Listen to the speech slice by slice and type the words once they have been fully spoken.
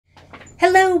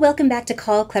Hello, welcome back to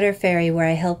Clutter Fairy, where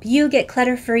I help you get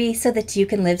clutter-free so that you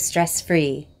can live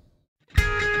stress-free.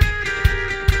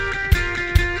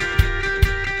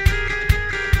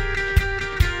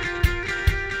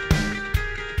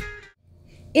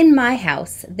 In my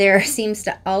house, there seems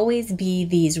to always be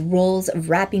these rolls of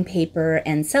wrapping paper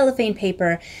and cellophane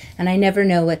paper, and I never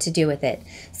know what to do with it.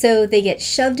 So they get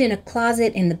shoved in a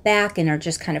closet in the back and are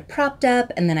just kind of propped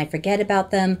up, and then I forget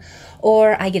about them.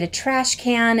 Or I get a trash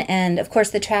can, and of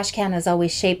course the trash can is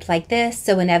always shaped like this,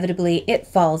 so inevitably it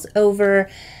falls over.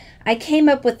 I came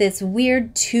up with this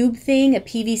weird tube thing, a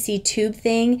PVC tube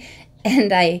thing,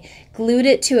 and I glued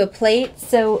it to a plate,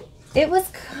 so it was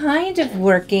kind of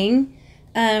working.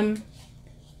 The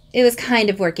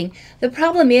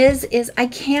problem is I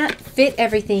can't fit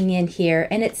everything in here,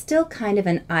 and it's still kind of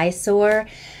an eyesore.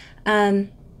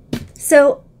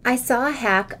 So I saw a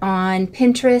hack on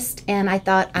Pinterest, and I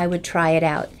thought I would try it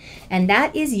out. And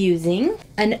that is using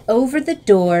an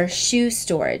over-the-door shoe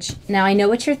storage. Now, I know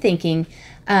what you're thinking.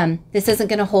 This isn't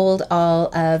going to hold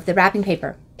all of the wrapping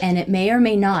paper, and it may or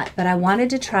may not, but I wanted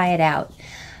to try it out.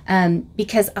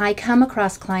 Because I come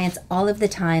across clients all of the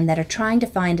time that are trying to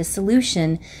find a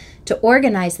solution to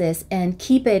organize this and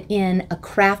keep it in a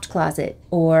craft closet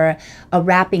or a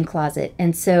wrapping closet.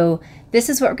 And so this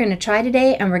is what we're going to try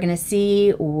today, and we're going to see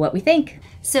what we think.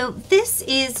 So this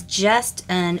is just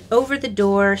an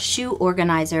over-the-door shoe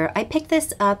organizer. I picked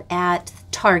this up at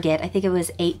Target. I think it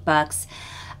was $8.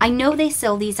 I know they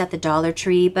sell these at the Dollar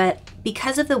Tree, but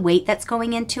because of the weight that's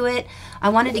going into it, I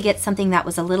wanted to get something that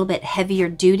was a little bit heavier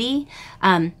duty.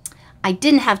 I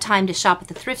didn't have time to shop at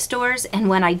the thrift stores, and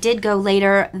when I did go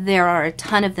later, there are a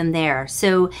ton of them there.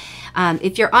 So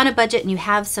if you're on a budget and you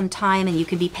have some time and you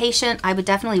can be patient, I would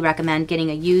definitely recommend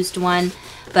getting a used one.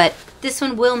 But this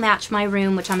one will match my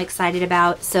room, which I'm excited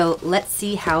about. So let's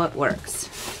see how it works.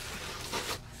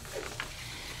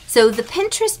 So the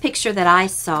Pinterest picture that I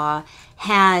saw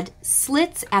had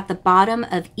slits at the bottom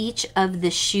of each of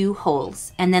the shoe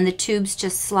holes, and then the tubes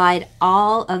just slide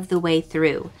all of the way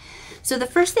through. So the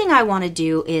first thing I want to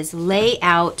do is lay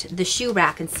out the shoe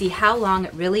rack and see how long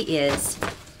it really is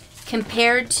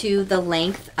compared to the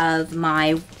length of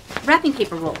my wrapping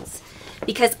paper rolls,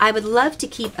 because I would love to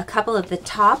keep a couple of the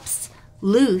tops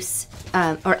loose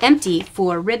or empty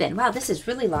for ribbon. Wow, this is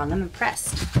really long. I'm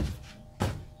impressed.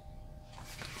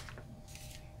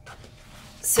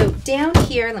 So down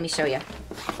here, let me show you.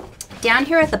 Down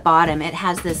here at the bottom, it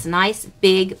has this nice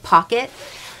big pocket.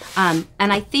 And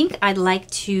I think I'd like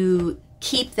to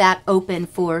keep that open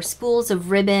for spools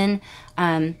of ribbon,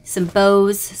 some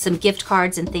bows, some gift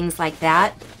cards, and things like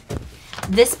that.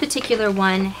 This particular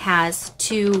one has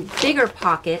two bigger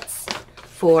pockets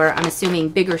for, I'm assuming,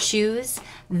 bigger shoes.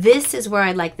 This is where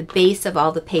I'd like the base of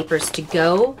all the papers to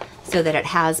go so that it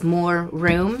has more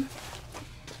room.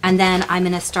 And then I'm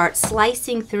going to start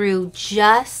slicing through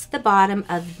just the bottom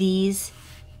of these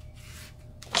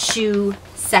shoe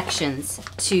sections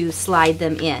to slide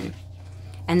them in.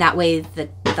 And that way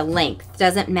the length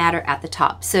doesn't matter at the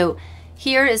top. So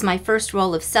here is my first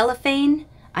roll of cellophane.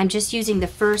 I'm just using the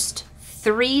first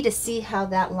 3 to see how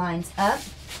that lines up.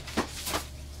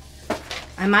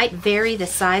 I might vary the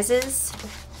sizes.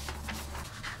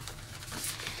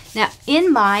 Now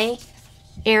in my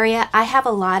area, I have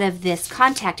a lot of this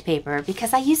contact paper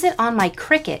because I use it on my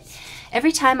Cricut.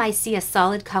 Every time I see a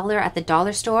solid color at the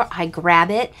dollar store, I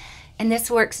grab it, and this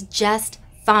works just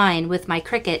fine with my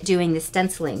Cricut doing the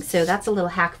stenciling. So that's a little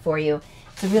hack for you.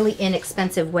 It's a really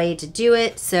inexpensive way to do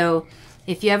it. So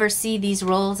if you ever see these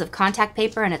rolls of contact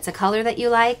paper and it's a color that you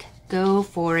like, go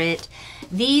for it.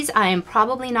 These I am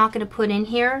probably not going to put in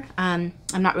here. I'm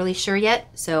not really sure yet,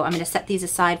 so I'm going to set these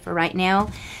aside for right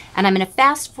now. And I'm going to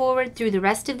fast forward through the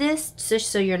rest of this just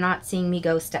so you're not seeing me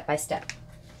go step by step.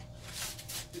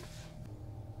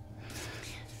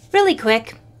 Really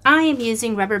quick, I am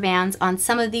using rubber bands on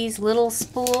some of these little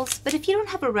spools, but if you don't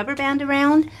have a rubber band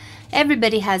around,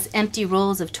 everybody has empty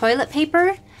rolls of toilet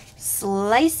paper.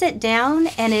 Slice it down,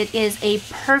 and it is a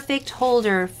perfect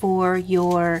holder for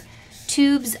your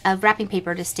tubes of wrapping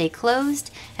paper to stay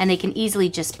closed, and they can easily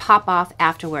just pop off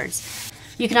afterwards.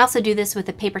 You can also do this with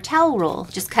a paper towel roll.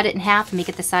 Just cut it in half and make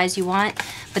it the size you want.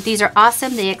 But these are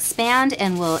awesome. They expand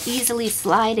and will easily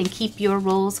slide and keep your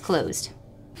rolls closed.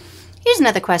 Here's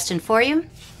another question for you.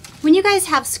 When you guys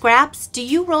have scraps, do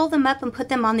you roll them up and put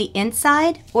them on the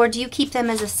inside, or do you keep them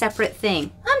as a separate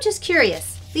thing? I'm just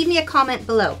curious. Leave me a comment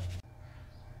below.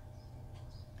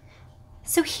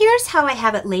 So here's how I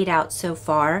have it laid out so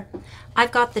far.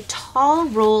 I've got the tall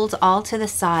rolls all to the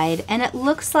side, and it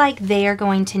looks like they are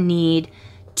going to need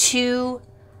 2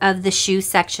 of the shoe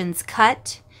sections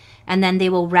cut, and then they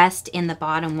will rest in the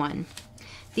bottom one.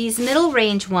 These middle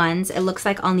range ones, it looks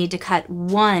like I'll need to cut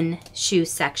one shoe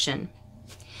section.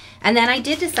 And then I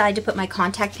did decide to put my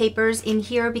contact papers in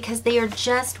here because they are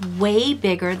just way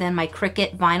bigger than my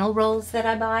Cricut vinyl rolls that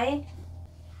I buy.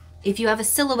 If you have a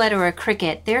Silhouette or a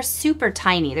Cricut, they're super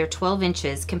tiny. They're 12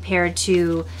 inches compared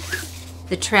to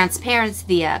the transparent,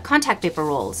 the contact paper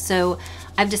rolls. So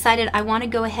I've decided I want to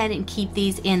go ahead and keep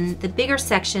these in the bigger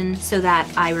section so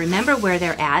that I remember where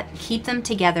they're at, keep them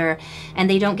together, and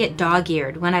they don't get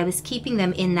dog-eared. When I was keeping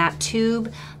them in that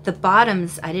tube, the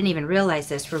bottoms, I didn't even realize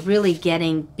this, were really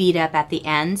getting beat up at the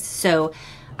ends. So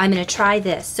I'm going to try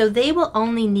this. So they will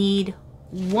only need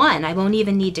one. I won't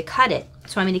even need to cut it.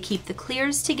 So I'm going to keep the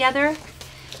clears together.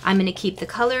 I'm going to keep the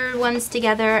colored ones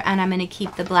together, and I'm going to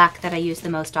keep the black that I use the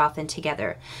most often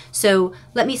together. So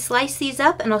let me slice these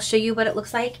up and I'll show you what it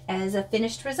looks like as a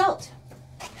finished result.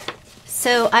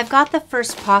 So I've got the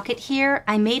first pocket here.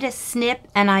 I made a snip,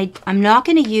 and I'm not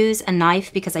going to use a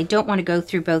knife because I don't want to go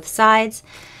through both sides.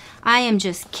 I am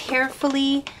just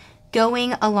carefully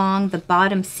going along the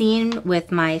bottom seam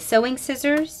with my sewing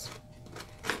scissors.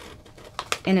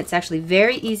 And it's actually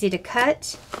very easy to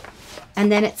cut. And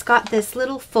then it's got this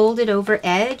little folded over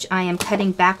edge. I am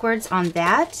cutting backwards on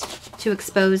that to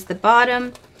expose the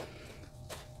bottom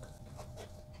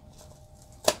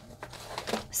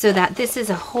so that this is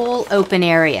a whole open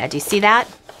area. Do you see that?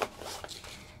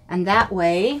 And that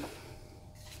way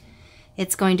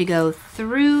it's going to go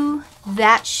through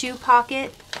that shoe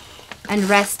pocket and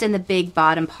rest in the big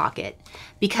bottom pocket.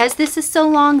 Because this is so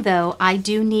long though, I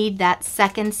do need that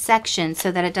second section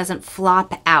so that it doesn't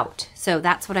flop out. So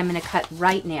that's what I'm going to cut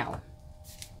right now.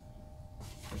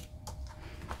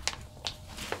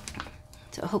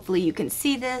 So hopefully you can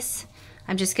see this.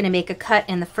 I'm just going to make a cut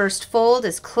in the first fold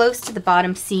as close to the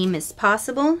bottom seam as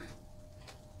possible.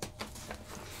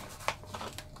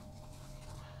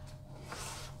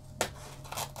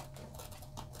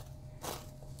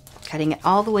 Cutting it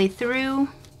all the way through.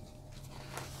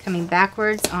 Coming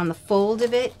backwards on the fold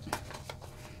of it,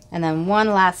 and then one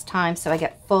last time so I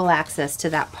get full access to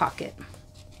that pocket.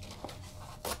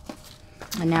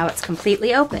 And now it's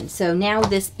completely open. So now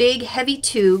this big heavy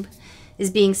tube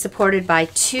is being supported by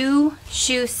two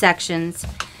shoe sections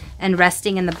and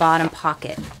resting in the bottom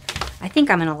pocket. I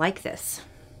think I'm going to like this.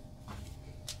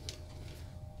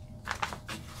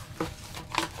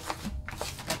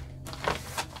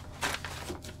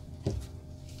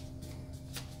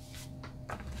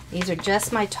 These are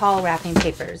just my tall wrapping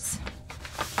papers.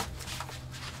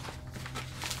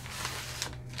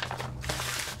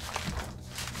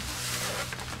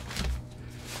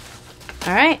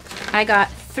 All right, I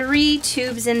got 3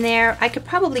 tubes in there. I could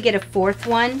probably get a 4th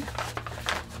one.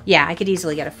 Yeah, I could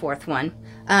easily get a 4th one.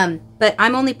 But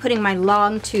I'm only putting my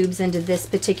long tubes into this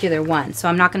particular one, so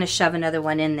I'm not going to shove another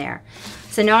one in there.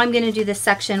 So now I'm going to do this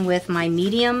section with my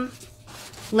medium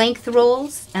length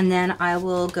rolls, and then I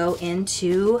will go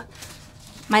into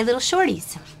my little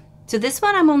shorties. So this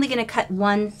one I'm only going to cut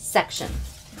one section.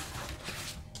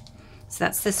 So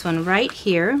that's this one right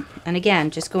here, and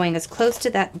again just going as close to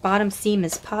that bottom seam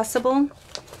as possible.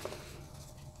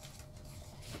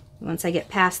 Once I get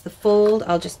past the fold,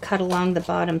 I'll just cut along the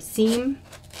bottom seam,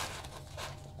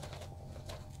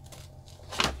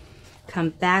 come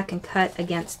back and cut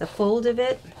against the fold of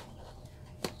it.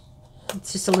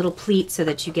 It's just a little pleat so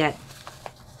that you get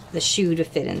the shoe to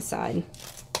fit inside.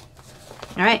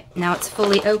 All right, now it's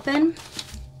fully open.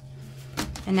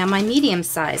 And now my medium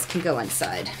size can go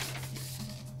inside.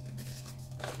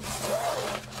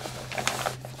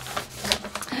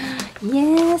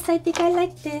 Yes, I think I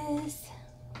like this.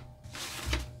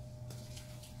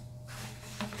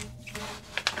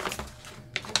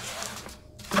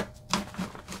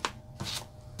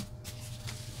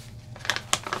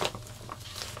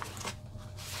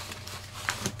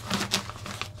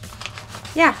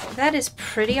 Yeah, that is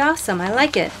pretty awesome. I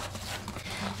like it.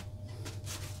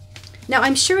 Now,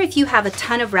 I'm sure if you have a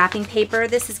ton of wrapping paper,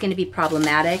 this is going to be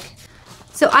problematic.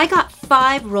 So I got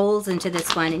 5 rolls into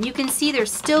this one, and you can see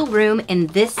there's still room in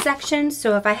this section.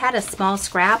 So if I had a small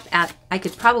scrap, I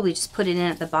could probably just put it in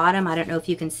at the bottom. I don't know if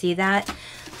you can see that,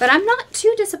 but I'm not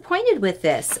too disappointed with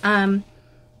this.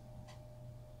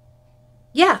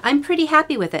 Yeah, I'm pretty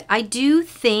happy with it. I do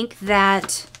think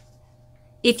that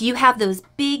if you have those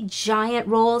big giant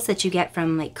rolls that you get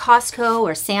from like Costco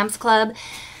or Sam's Club,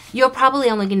 you're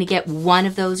probably only going to get one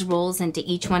of those rolls into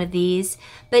each one of these.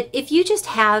 But if you just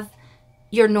have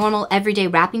your normal everyday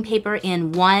wrapping paper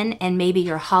in one and maybe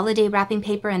your holiday wrapping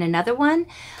paper in another one,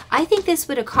 I think this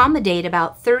would accommodate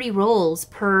about 30 rolls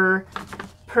per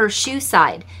shoe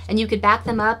side, and you could back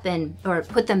them up or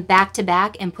put them back to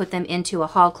back and put them into a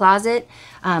hall closet,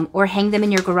 or hang them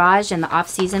in your garage in the off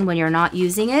season when you're not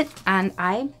using it, and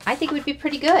I think it would be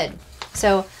pretty good.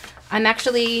 So I'm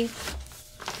actually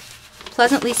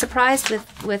pleasantly surprised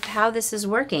with how this is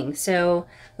working. So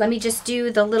let me just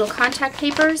do the little contact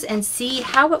papers and see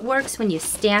how it works when you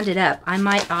stand it up. I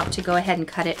might opt to go ahead and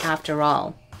cut it after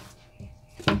all.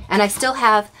 And I still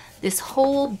have this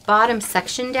whole bottom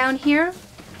section down here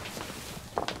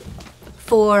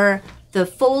for the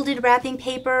folded wrapping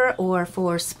paper or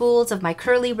for spools of my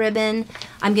curly ribbon.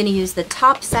 I'm going to use the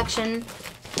top section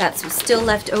that's still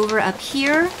left over up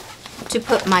here to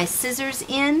put my scissors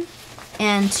in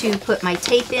and to put my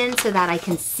tape in so that I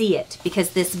can see it,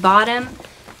 because this bottom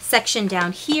section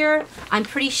down here, I'm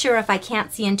pretty sure if I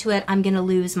can't see into it, I'm going to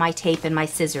lose my tape and my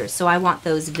scissors, so I want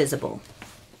those visible.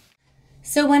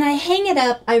 So when I hang it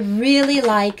up, I really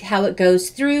like how it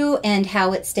goes through and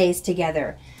how it stays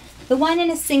together. The one in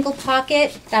a single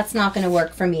pocket, that's not going to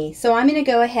work for me. So I'm going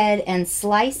to go ahead and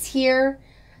slice here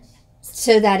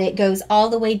so that it goes all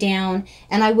the way down,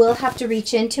 and I will have to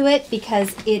reach into it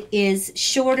because it is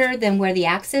shorter than where the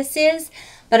axis is,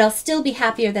 but I'll still be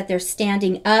happier that they're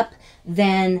standing up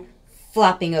than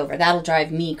flopping over. That'll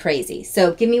drive me crazy.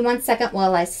 So give me 1 second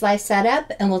while I slice that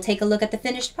up and we'll take a look at the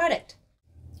finished product.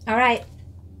 All right,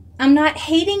 I'm not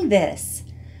hating this.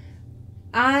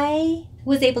 I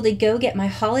was able to go get my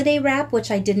holiday wrap,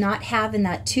 which I did not have in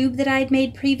that tube that I had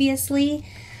made previously.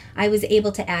 I was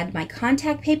able to add my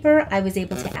contact paper. I was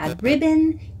able to add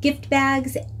ribbon, gift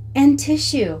bags, and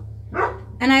tissue.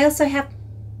 And I also have,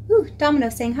 ooh, Domino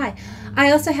saying hi.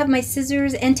 I also have my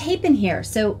scissors and tape in here.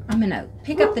 So I'm gonna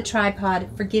pick up the tripod.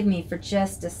 Forgive me for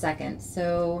just a second.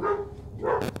 So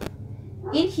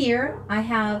in here, I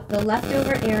have the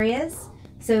leftover areas.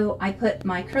 So I put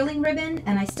my curling ribbon,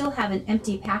 and I still have an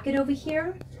empty packet over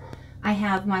here. I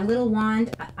have my little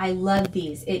wand. I love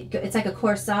these. It's like a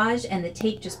corsage, and the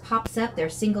tape just pops up. They're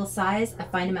single size. I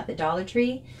find them at the Dollar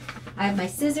Tree. I have my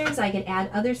scissors. I could add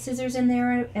other scissors in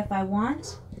there if I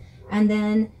want. And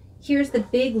then here's the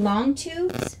big long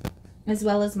tubes, as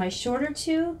well as my shorter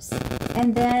tubes.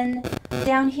 And then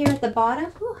down here at the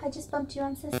bottom, ooh, I just bumped you,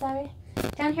 I'm so sorry.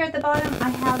 Down here at the bottom, I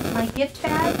have my gift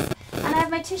bags, and I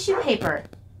have my tissue paper.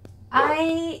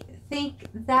 I think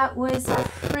that was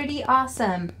pretty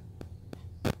awesome.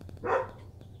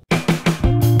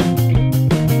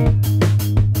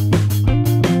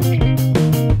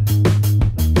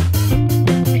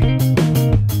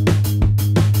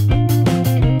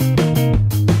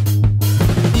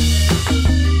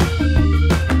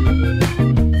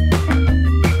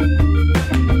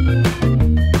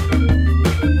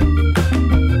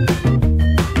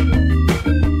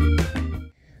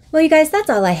 Well, you guys, that's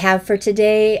all I have for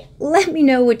today. Let me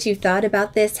know what you thought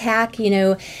about this hack. You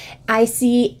know, I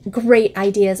see great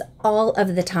ideas all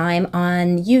of the time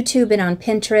on YouTube and on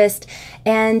Pinterest,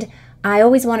 and I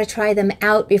always want to try them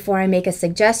out before I make a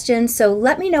suggestion. So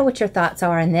let me know what your thoughts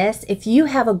are on this. If you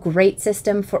have a great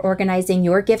system for organizing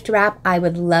your gift wrap, I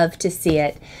would love to see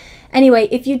it. Anyway,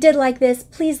 if you did like this,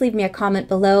 please leave me a comment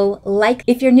below.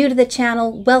 If you're new to the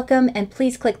channel, welcome, and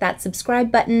please click that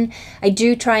subscribe button. I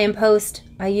do try and post.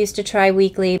 I used to try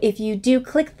weekly. If you do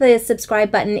click the subscribe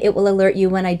button, it will alert you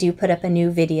when I do put up a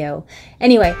new video.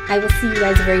 Anyway, I will see you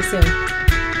guys very soon.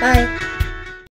 Bye.